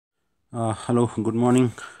Hello, good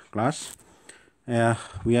morning, class.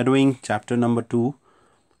 We are doing chapter number 2,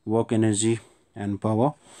 work, energy, and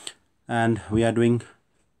power, and we are doing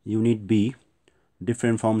unit B,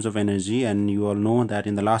 different forms of energy. And you all know that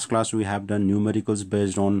in the last class we have done numericals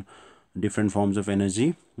based on different forms of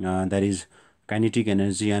energy, that is kinetic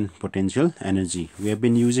energy and potential energy. We have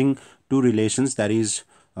been using two relations, that is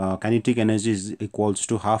kinetic energy is equals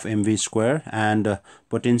to half mv square and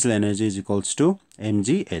potential energy is equals to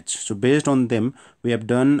mgh. So based on them we have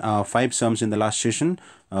done 5 sums in the last session.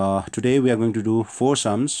 Today we are going to do 4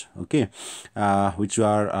 sums, okay, which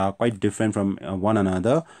are quite different from one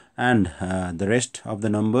another, and the rest of the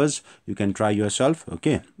numbers you can try yourself,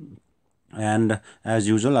 okay. And as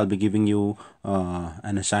usual I'll be giving you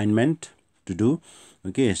an assignment to do,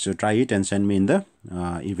 okay, so try it and send me in the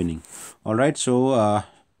evening. All right, so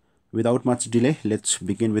without much delay, let's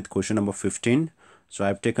begin with question number 15. So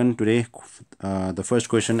I've taken today the first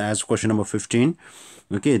question as question number 15.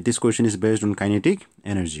 Okay, this question is based on kinetic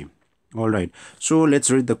energy. All right, so let's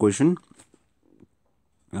read the question.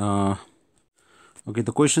 Okay,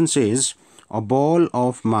 the question says a ball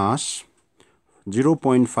of mass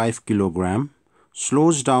 0.5 kilogram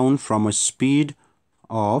slows down from a speed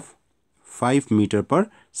of 5 meter per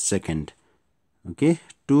second, okay,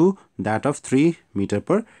 to that of 3 meter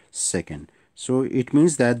per second. So it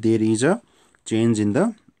means that there is a change in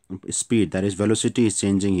the speed, that is velocity is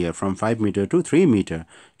changing here from 5 meter to 3 meter.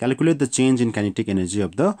 Calculate the change in kinetic energy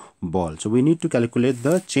of the ball. So we need to calculate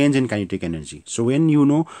the change in kinetic energy. So when you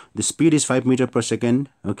know the speed is 5 meter per second,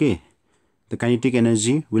 okay, the kinetic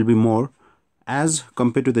energy will be more as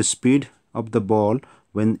compared to the speed of the ball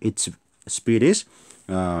when its speed is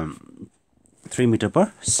 3 meter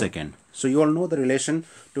per second. So you all know the relation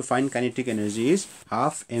to find kinetic energy is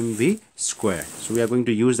half mv square. So we are going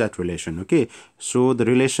to use that relation, okay. So the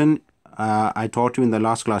relation I taught you in the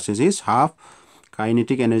last classes is half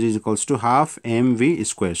kinetic energy is equals to half mv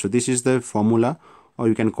square. So this is the formula, or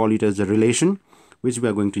you can call it as the relation, which we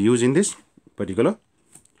are going to use in this particular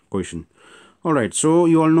question. All right, so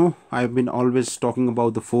you all know I've been always talking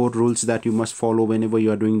about the 4 rules that you must follow whenever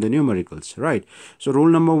you are doing the numericals, right? So rule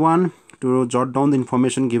number 1, to jot down the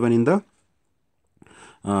information given in the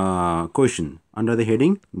question under the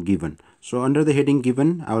heading given. So under the heading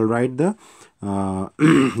given, I will write the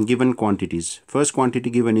given quantities. First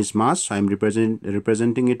quantity given is mass. I am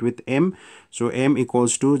representing it with m. So m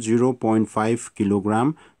equals to 0.5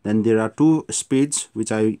 kilogram. Then there are 2 speeds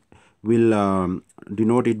which I will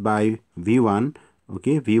denote it by v1,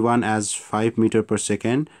 okay, v1 as 5 meter per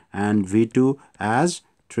second and v2 as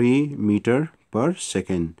 3 meter per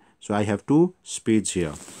second. So I have 2 speeds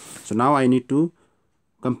here. So now I need to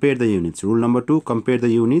compare the units. Rule number 2, compare the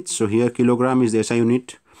units. So here kilogram is the SI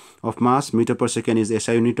unit of mass, meter per second is the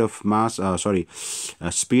SI unit of mass,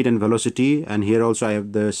 speed and velocity, and here also I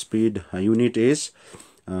have the speed unit is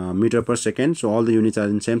meter per second. So all the units are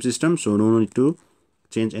in same system, so no need to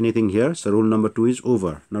change anything here. So rule number 2 is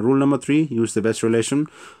over. Now rule number 3, use the best relation.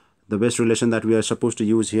 The best relation that we are supposed to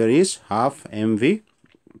use here is half mv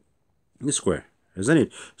square, isn't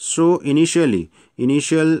it? So initial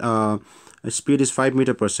speed is 5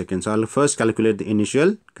 meter per second. So I'll first calculate the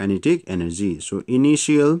initial kinetic energy. So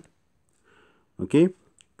initial, okay,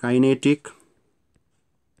 kinetic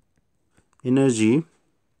energy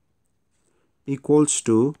equals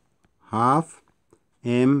to half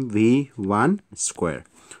mv1 square.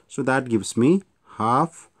 So that gives me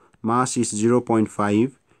half, mass is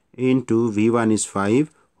 0.5 into v1 is 5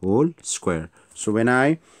 whole square. So when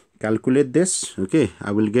I calculate this, okay,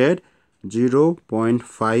 I will get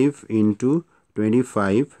 0.5 into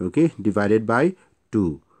 25, okay, divided by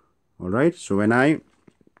 2. All right, so when I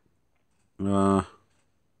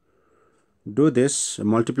do this,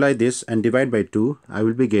 multiply this and divide by 2, I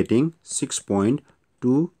will be getting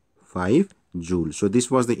 6.25 joule. So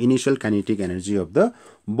this was the initial kinetic energy of the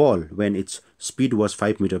ball when its speed was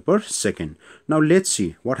 5 meter per second. Now let's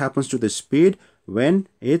see what happens to the speed when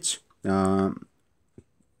its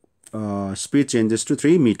speed changes to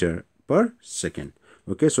 3 meter per second.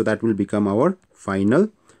 Okay, so that will become our final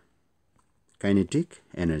kinetic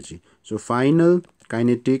energy. So final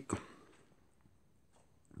kinetic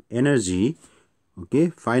energy, okay,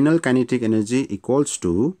 final kinetic energy equals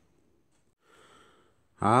to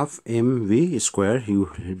half mv square.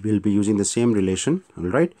 You will be using the same relation, all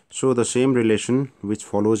right. So the same relation which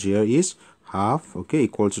follows here is half, okay,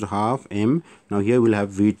 equals to half m. Now here we'll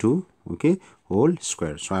have v2, okay, whole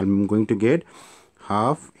square. So I'm going to get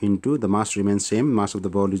half into, the mass remains same, mass of the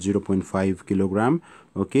ball is 0.5 kilogram,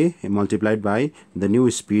 okay, multiplied by the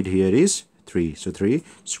new speed here is 3, so 3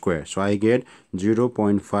 square. So I get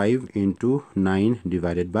 0.5 into 9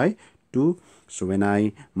 divided by 2. So when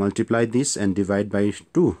I multiply this and divide by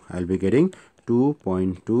 2, I'll be getting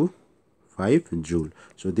 2.25 joule.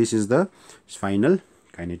 So this is the final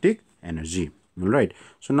kinetic energy. All right.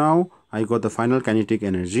 So now I got the final kinetic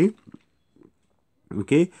energy.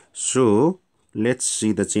 Okay. So let's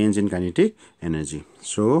see the change in kinetic energy.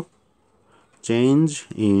 So change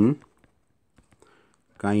in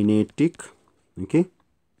kinetic, okay,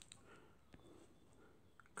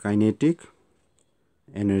 kinetic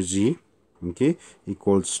energy, okay,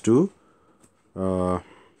 equals to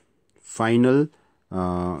final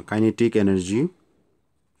kinetic energy,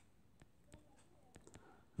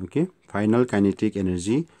 okay, final kinetic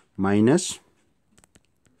energy minus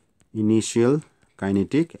initial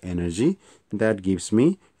kinetic energy. That gives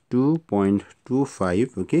me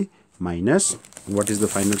 2.25, okay, minus what is the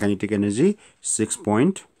final kinetic energy?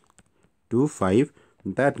 6.25.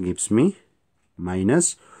 that gives me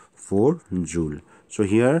minus 4 joule. So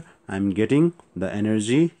here I am getting the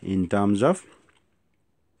energy in terms of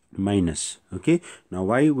minus. Okay, now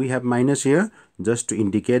why we have minus here? Just to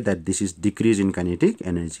indicate that this is decrease in kinetic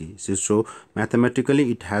energy. So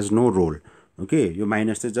mathematically it has no role. Okay, yo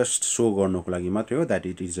minus चाहिँ just so गर्नको लागि मात्रै हो that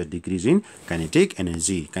it is a decrease in kinetic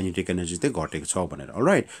energy. Kinetic energy चाहिँ घटेको छ भनेर. All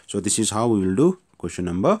right, so this is how we will do question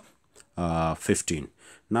number 15.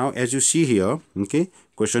 Now as you see here, okay,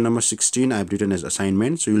 question number 16 I have written as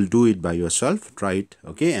assignment, so you will do it by yourself, try it,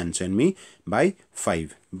 okay, and send me by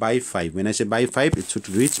 5. By 5, when I say by 5, it should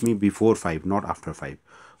reach me before 5, not after 5.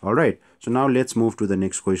 All right, so now let's move to the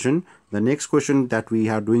next question. The next question that we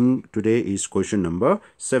are doing today is question number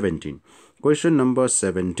 17. Question number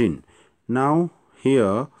 17. Now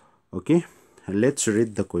here, okay, let's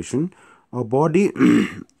read the question. A body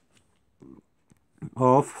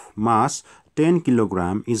of mass 10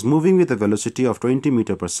 kilogram is moving with a velocity of 20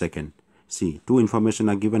 meter per second. See, two information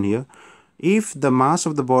are given here. If the mass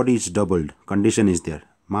of the body is doubled, condition is there.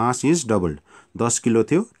 Mass is doubled. 10 kilo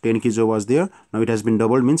थियो, 10 kg was there. Now it has been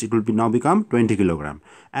doubled, means it will be now become 20 kilogram.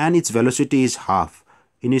 And its velocity is half.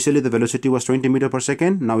 Initially the velocity was 20 meter per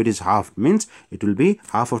second. Now it is half, means it will be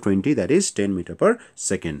half of 20, that is 10 meter per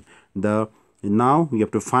second. Now we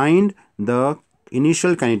have to find the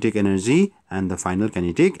initial kinetic energy and the final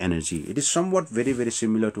kinetic energy. It is somewhat very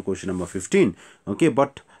similar to question number 15. Okay,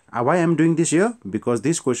 but why I am doing this here? Because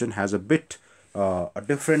this question has a bit a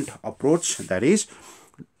different approach. That is,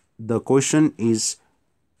 the question is,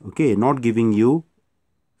 okay, not giving you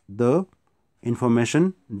the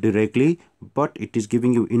information directly, but it is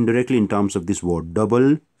giving you indirectly in terms of this word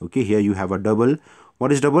double. Okay, here you have a double.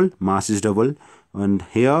 What is double? Mass is double. And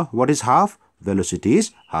here what is half? Velocity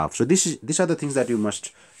is half. So these are the things that you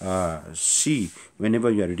must see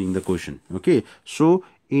whenever you are reading the question. Okay, so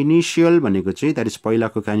initial भनेको चाहिँ, that is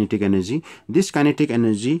पहिलाको kinetic energy. This kinetic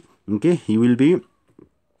energy, okay, you will be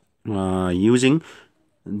using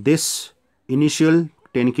this initial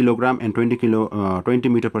 10 kilogram and 20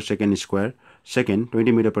 meter per second square second,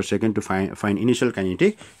 20 meter per second to find initial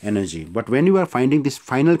kinetic energy. But when you are finding this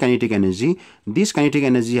final kinetic energy, this kinetic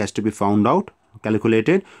energy has to be found out,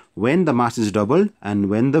 calculated when the mass is doubled and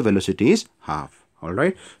when the velocity is half. All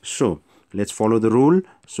right, so let's follow the rule.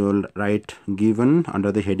 So write given,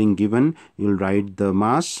 under the heading given, you will write the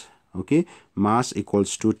mass. Okay, mass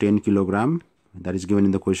equals to 10 kilogram, that is given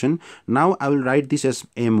in the question. Now I will write this as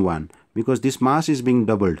m1 because this mass is being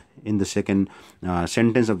doubled in the second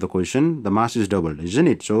sentence of the question. The mass is doubled, isn't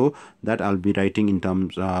it? So that I'll be writing in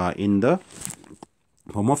terms in the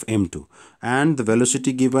form of m2, and the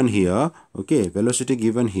velocity given here, okay, velocity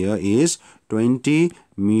given here is 20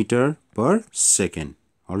 meter per second.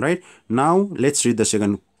 All right, now let's read the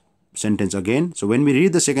second sentence again. So when we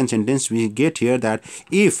read the second sentence, we get here that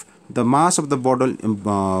if the mass of the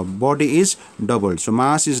body is doubled, so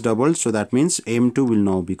mass is doubled, so that means m2 will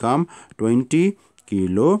now become 20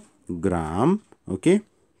 kilogram. Okay,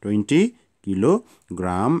 20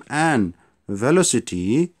 kilogram, and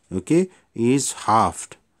velocity, okay, is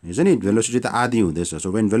halved, isn't it? Velocity the आधी हुँदैछ.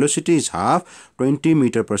 So when velocity is half, 20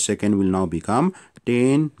 meter per second will now become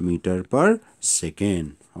 10 meter per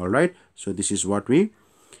second. All right, so this is what we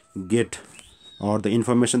get, or the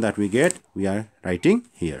information that we get, we are writing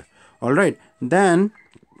here. All right, then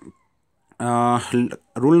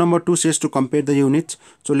rule number 2 says to compare the units.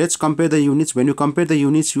 So let's compare the units. When you compare the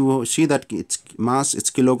units, you see that its mass, it's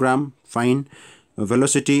kilogram, fine.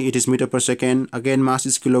 Velocity, it is meter per second. Again, mass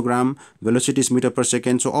is kilogram, velocity is meter per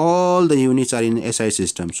second. So all the units are in SI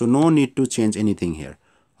system, so no need to change anything here.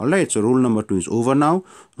 All right, so rule number 2 is over now.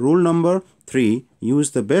 Rule number 3,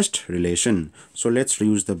 use the best relation. So let's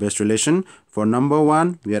use the best relation. For number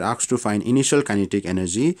 1, we are asked to find initial kinetic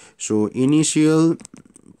energy. So initial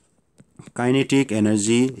kinetic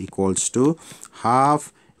energy equals to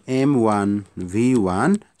half m1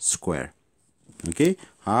 v1 square. Okay,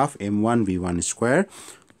 half m1 v1 square.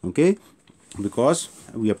 Okay, because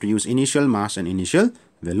we have to use initial mass and initial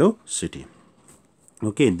velocity.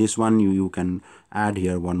 Okay, this one you can add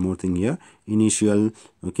here one more thing here, initial,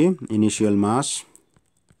 okay, initial mass,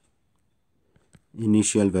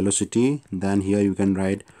 initial velocity, then here you can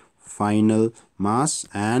write final mass,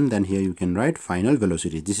 and then here you can write final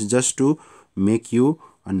velocity. This is just to make you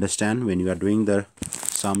understand when you are doing the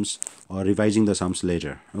sums or revising the sums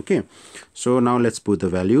later. Okay, so now let's put the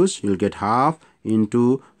values. You'll get half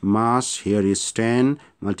into mass, here is 10,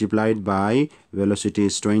 multiplied by velocity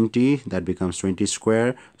is 20, that becomes 20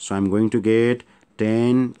 square. So I'm going to get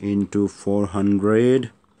 10 into 400,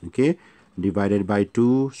 okay, divided by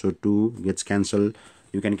 2. So 2 gets cancelled.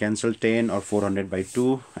 You can cancel 10 or 400 by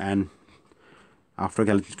 2, and after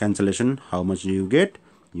cancellation, how much do you get?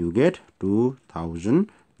 You get 2000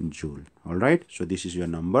 joule. All right, so this is your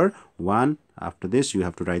number 1. After this, you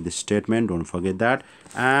have to write this statement, don't forget that.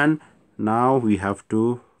 And now we have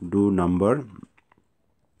to do number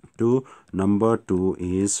 2. Number 2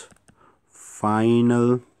 is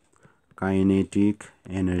final kinetic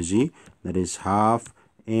energy, that is half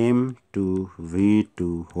m2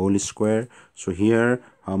 v2 whole square. So here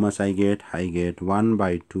how much I get? I get 1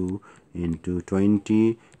 by 2 into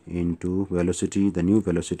 20 into velocity. The new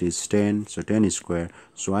velocity is 10, so 10 square.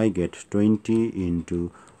 So I get 20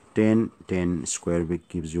 into 10 square, which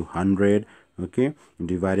gives you 100, okay,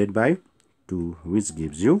 divided by 2, which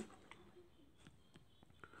gives you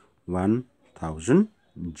 1000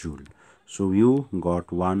 joule. So you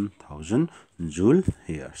got 1000 joule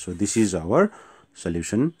here. So this is our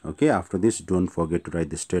solution. Okay, after this, don't forget to write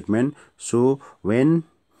the statement. So when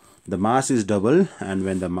the mass is double and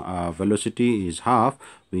when the velocity is half,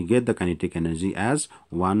 we get the kinetic energy as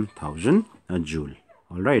 1000 joule.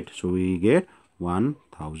 All right, so we get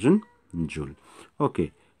 1000 joule.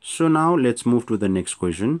 Okay, so now let's move to the next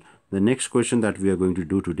question. The next question that we are going to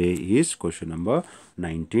do today is question number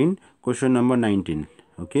 19. Question number 19.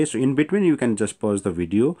 Okay, so in between you can just pause the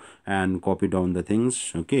video and copy down the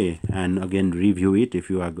things, okay, and again review it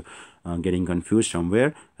if you are getting confused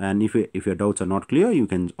somewhere. And if your doubts are not clear, you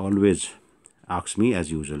can always ask me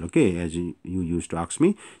as usual. Okay, as you used to ask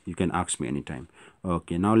me, you can ask me anytime.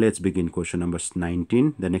 Okay, now let's begin question number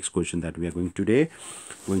 19. The next question that we are going to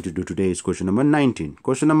do today is question number 19.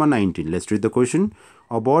 Question number 19, let's read the question.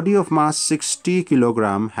 A body of mass 60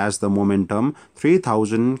 kilogram has the momentum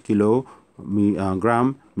 3000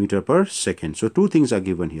 kilogram meter per second. So two things are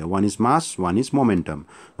given here. One is mass, one is momentum.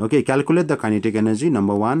 Okay, calculate the kinetic energy,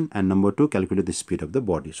 number 1, and number 2, calculate the speed of the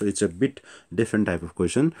body. So it's a bit different type of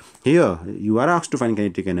question. Here you are asked to find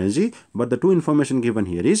kinetic energy, but the two information given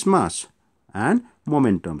here is mass and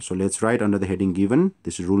momentum. So let's write under the heading given.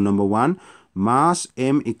 This is rule number 1. Mass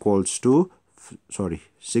m equals to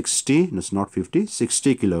 60, it's not 50,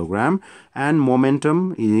 60 kilogram, and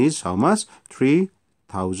momentum is how much?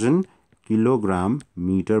 3000 kilogram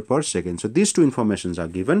meter per second. So these two informations are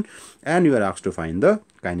given and you are asked to find the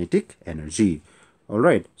kinetic energy. All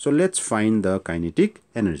right, so let's find the kinetic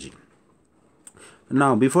energy.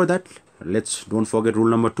 Now before that, don't forget rule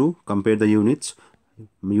number 2, compare the units.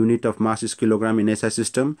 Unit of mass is kilogram in SI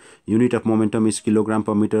system, unit of momentum is kilogram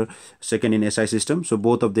per meter second in SI system. So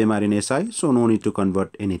both of them are in SI, so no need to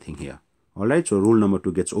convert anything here. All right, so rule number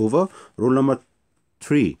 2 gets over. Rule number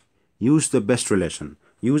 3, use the best relation.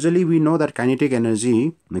 Usually we know that kinetic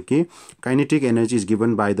energy, okay, kinetic energy is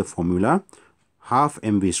given by the formula half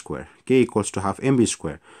mv square, k equals to half mv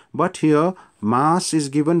square. But here mass is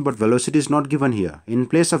given but velocity is not given here. In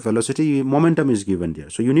place of velocity, momentum is given there.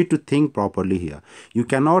 So you need to think properly here. You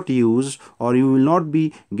cannot use, or you will not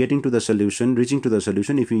be getting to the solution, reaching to the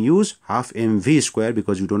solution if you use half mv square,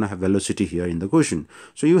 because you don't have velocity here in the question.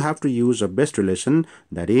 So you have to use a best relation,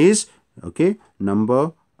 that is, okay,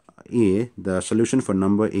 number A, the solution for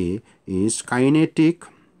number A is kinetic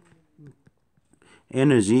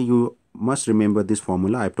energy. You must remember this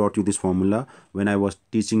formula. I've taught you this formula when I was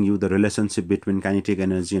teaching you the relationship between kinetic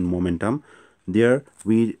energy and momentum. There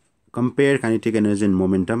we compare kinetic energy and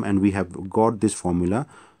momentum and we have got this formula.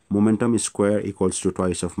 Momentum square equals to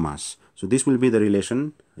twice of mass. So this will be the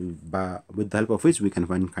relation with the help of which we can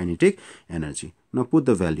find kinetic energy. Now put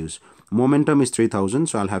the values. Momentum is 3000,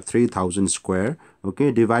 so I'll have 3000 square,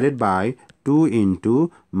 okay, divided by 2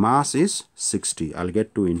 into mass is 60. I'll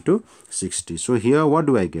get 2 into 60. So here what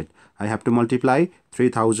do I get? I have to multiply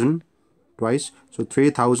 3000 twice. So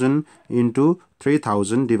 3000 into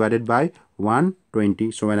 3000 divided by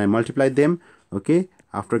 120. So when I multiply them, okay,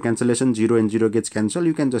 After cancellation, 0 and 0 gets cancelled.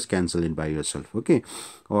 You can just cancel it by yourself. Okay,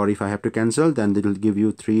 or if I have to cancel, then it will give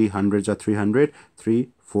you 300s are 300, 3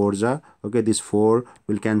 4s are okay. This 4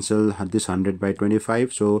 will cancel this 100 by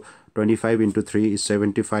 25. So 25 into 3 is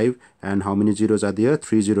 75. And how many zeros are there?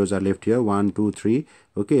 3 zeros are left here. 1, 2, 3.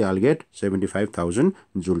 Okay, I'll get 75,000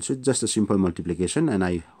 joules. It's just a simple multiplication, and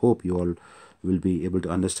I hope you all will be able to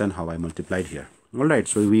understand how I multiplied here. Alright,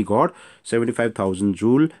 so we got 75,000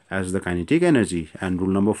 joule as the kinetic energy. And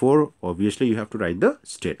rule number 4, obviously you have to write the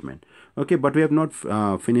statement. Okay, but we have not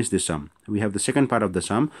finished this sum. We have the second part of the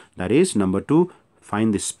sum, that is number 2,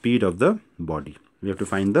 find the speed of the body. We have to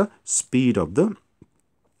find the speed of the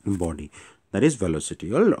body, that is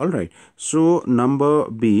velocity. Alright, so number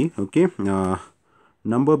B, okay,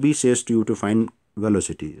 number B says to you to find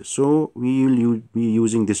velocity. So we will be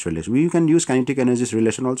using this relation. We can use kinetic energies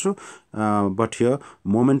relation also, but here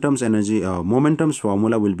momentum's energy, momentum's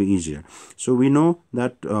formula will be easier. So we know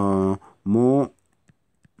that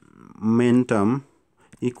momentum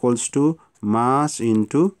equals to mass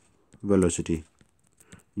into velocity.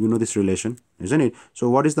 You know this relation, isn't it? So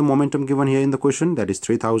what is the momentum given here in the question? That is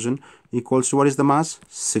 3000 equals to what is the mass?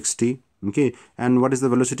 60. Okay, and what is the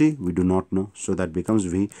velocity? We do not know, so that becomes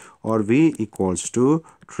V, or V equals to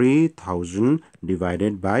 3000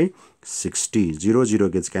 divided by 60. 0 0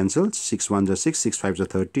 gets cancelled. 6 1s are 6, 6 5s are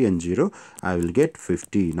 30, and 0 I will get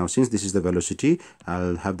 50. Now since this is the velocity,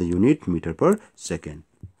 I'll have the unit meter per second.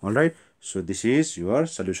 All right, so this is your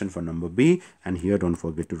solution for number B, and here don't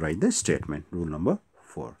forget to write the statement, rule number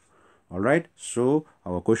 4. All right, so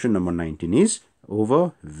our question number 19 is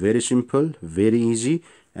over. Very simple, very easy.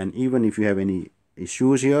 And even if you have any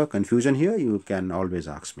issues here, confusion here, you can always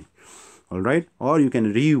ask me. All right, or you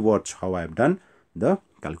can re-watch how I've done the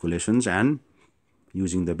calculations and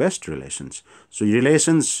using the best relations. So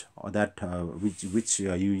relations that which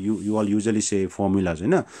you all usually say formulas, you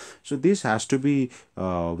know. So this has to be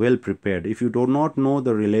well prepared. If you do not know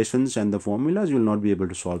the relations and the formulas, you will not be able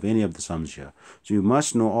to solve any of the sums here. So you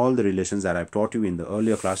must know all the relations that I've taught you in the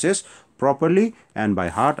earlier classes properly and by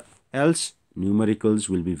heart, else numericals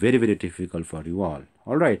will be very, very difficult for you all.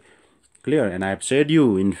 All right, clear? And I have said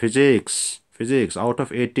you in physics out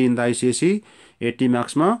of 80 in the Icse, 80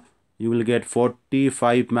 marks ma you will get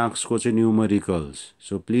 45 marks ko chai numericals.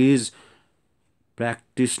 So please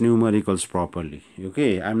practice numericals properly.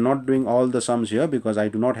 Okay, I'm not doing all the sums here because I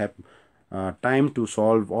do not have time to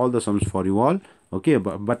solve all the sums for you all. Okay,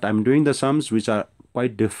 but I'm doing the sums which are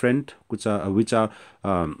quite different, which are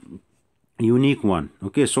unique one.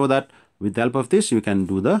 Okay, so that with the help of this, you can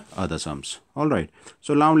do the other sums. All right.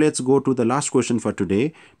 So now let's go to the last question for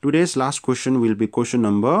today. Today's last question will be question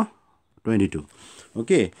number 22.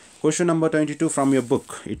 Okay. Question number 22 from your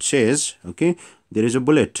book. It says, okay, there is a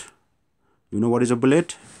bullet. You know what is a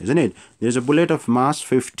bullet, isn't it? There is a bullet of mass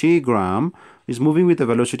 50 gram is moving with a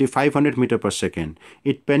velocity 500 meter per second.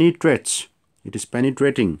 It is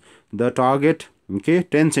penetrating the target, okay,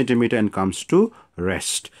 10 centimeter and comes to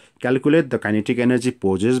rest. Calculate the kinetic energy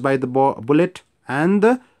possessed by the bullet and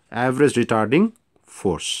the average retarding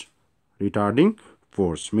force. Retarding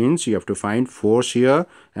force means you have to find force here,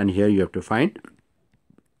 and here you have to find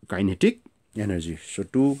kinetic energy. So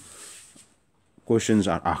two questions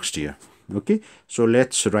are asked here. Okay, so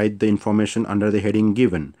let's write the information under the heading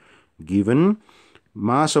given. Given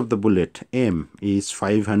mass of the bullet M is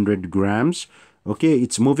 500 grams. Okay,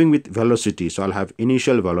 it's moving with velocity. So I'll have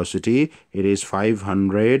initial velocity. It is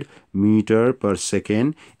 500 meter per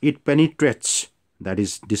second. It penetrates, that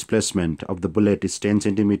is displacement of the bullet is 10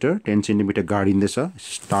 centimeter. 10 centimeter guard in this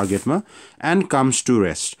target ma, and comes to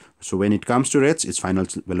rest. So when it comes to rest, its final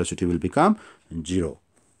velocity will become 0.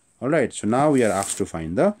 All right. So now we are asked to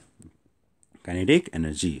find the kinetic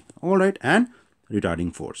energy. All right, and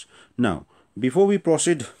retarding force. Now, before we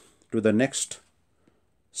proceed to the next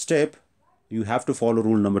step, you have to follow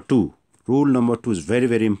rule number 2. Rule number 2 is very,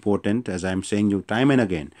 very important, as I am saying you time and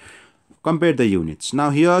again. Compare the units. Now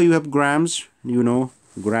here you have grams. You know,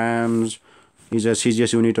 grams is a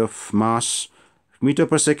CGS unit of mass. Meter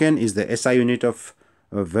per second is the SI unit of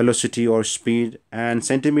velocity or speed, and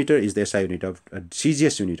centimeter is the SI unit of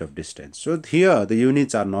CGS unit of distance. So here the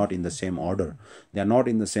units are not in the same order. They are not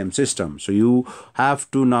in the same system. So you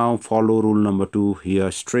have to now follow rule number 2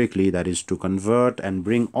 here strictly, that is to convert and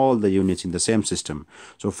bring all the units in the same system.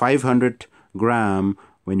 So 500 gram,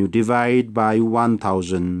 when you divide by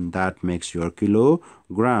 1000, that makes your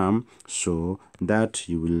kilogram. So that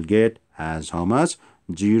you will get as how much?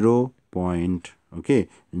 0. Okay,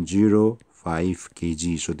 0.5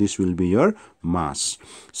 kg. So this will be your mass.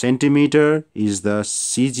 Centimeter is the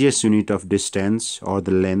CGS unit of distance or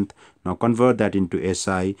the length. Now convert that into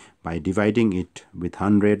SI by dividing it with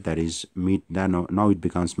 100, that is now it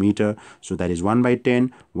becomes meter. So that is 1 by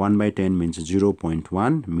 10. 1 by 10 means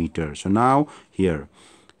 0.1 meter. So now here,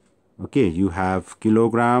 okay, you have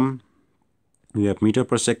kilogram, you have meter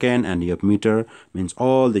per second, and you have meter, means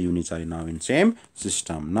all the units are now in same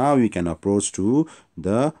system. Now we can approach to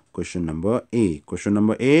the question number A. Question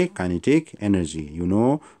number A, kinetic energy. You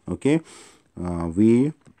know, okay,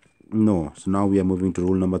 we know. So now we are moving to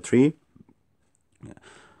rule number 3.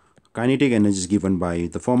 Kinetic energy is given by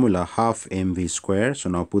the formula half mv square. So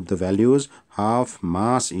now put the values. Half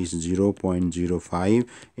mass is 0.05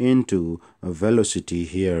 into velocity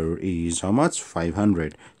here is how much?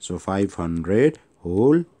 500. So 500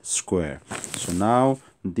 whole square. So now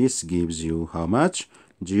this gives you how much?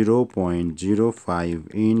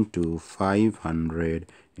 0.05 into 500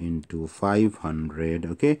 into 500,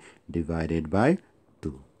 okay, divided by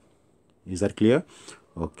 2. Is that clear?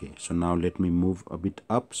 Okay, so now let me move a bit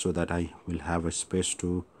up so that I will have a space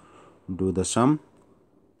to do the sum.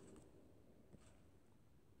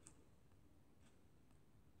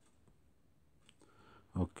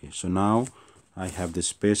 Okay, so now I have this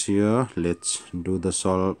space here. Let's do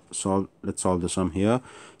the let's solve the sum here.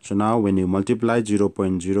 So now when you multiply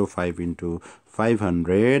 0.05 into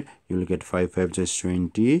 500, you will get 5 5 is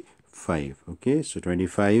 25. Okay, so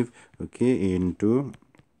 25, okay, into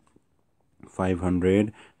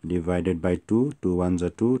 500 divided by 2. 2 ones are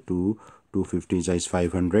 2. 250 is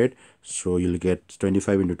 500. So you'll get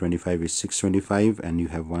 25 into 25 is 625, and you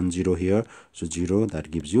have 1 0 here. So 0,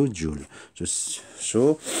 that gives you joule.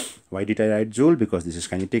 So why did I write joule? Because this is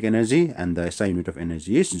kinetic energy and the SI unit of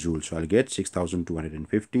energy is joule. So I'll get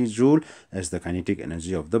 6250 joule as the kinetic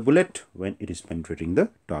energy of the bullet when it is penetrating the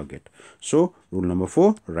target. So rule number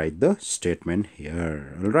 4, write the statement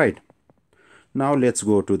here. All right. Now let's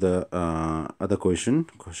go to the other question.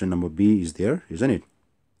 Question number B is there, isn't it?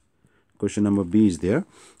 Question number B is there.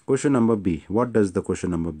 Question number B. What does the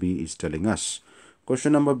question number B is telling us?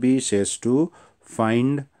 Question number B says to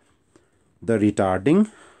find the retarding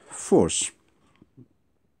force.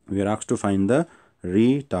 We are asked to find the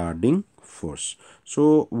retarding force.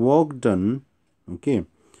 So work done, okay,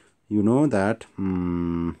 you know that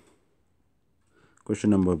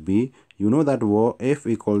question number B, you know that F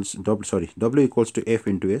equals W equals to F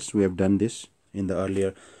into S. We have done this in the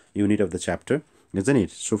earlier unit of the chapter, isn't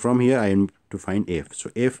it? So from here I am to find F.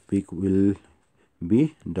 So F will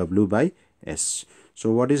be W by S.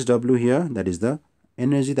 So what is W here? That is the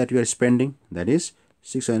energy that you are spending, that is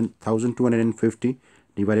 6250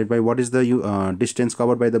 divided by what is the distance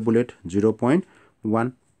covered by the bullet?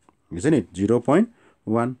 0.1, isn't it?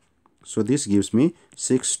 0.1. So this gives me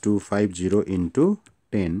 6250 into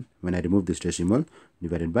 10 when I remove this decimal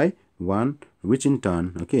divided by 1, which in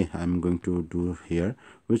turn, okay, I'm going to do here,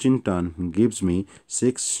 which in turn gives me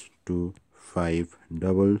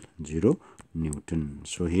 62500 Newton.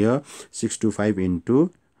 So here 625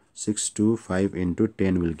 into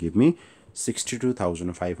 10 will give me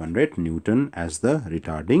 62,500 Newton as the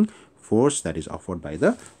retarding force that is offered by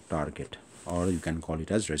the target, or you can call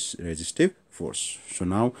it as resistive force. So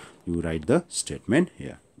now you write the statement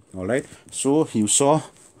here. All right, so you saw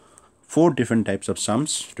 4 different types of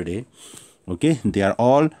sums today. Okay, they are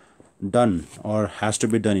all done or has to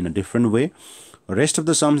be done in a different way. Rest of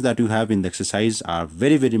the sums that you have in the exercise are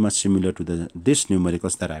very much similar to this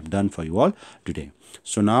numericals that I've done for you all today.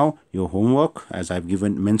 So now your homework, as I've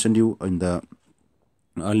mentioned you in the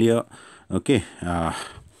earlier, okay,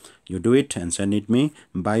 you do it and send it me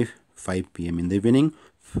by 5 p.m. in the evening.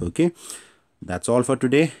 Okay, that's all for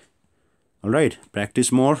today. All right,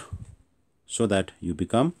 practice more so that you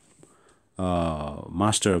become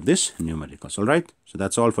master of this numericals. All right, so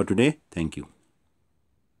that's all for today. Thank you.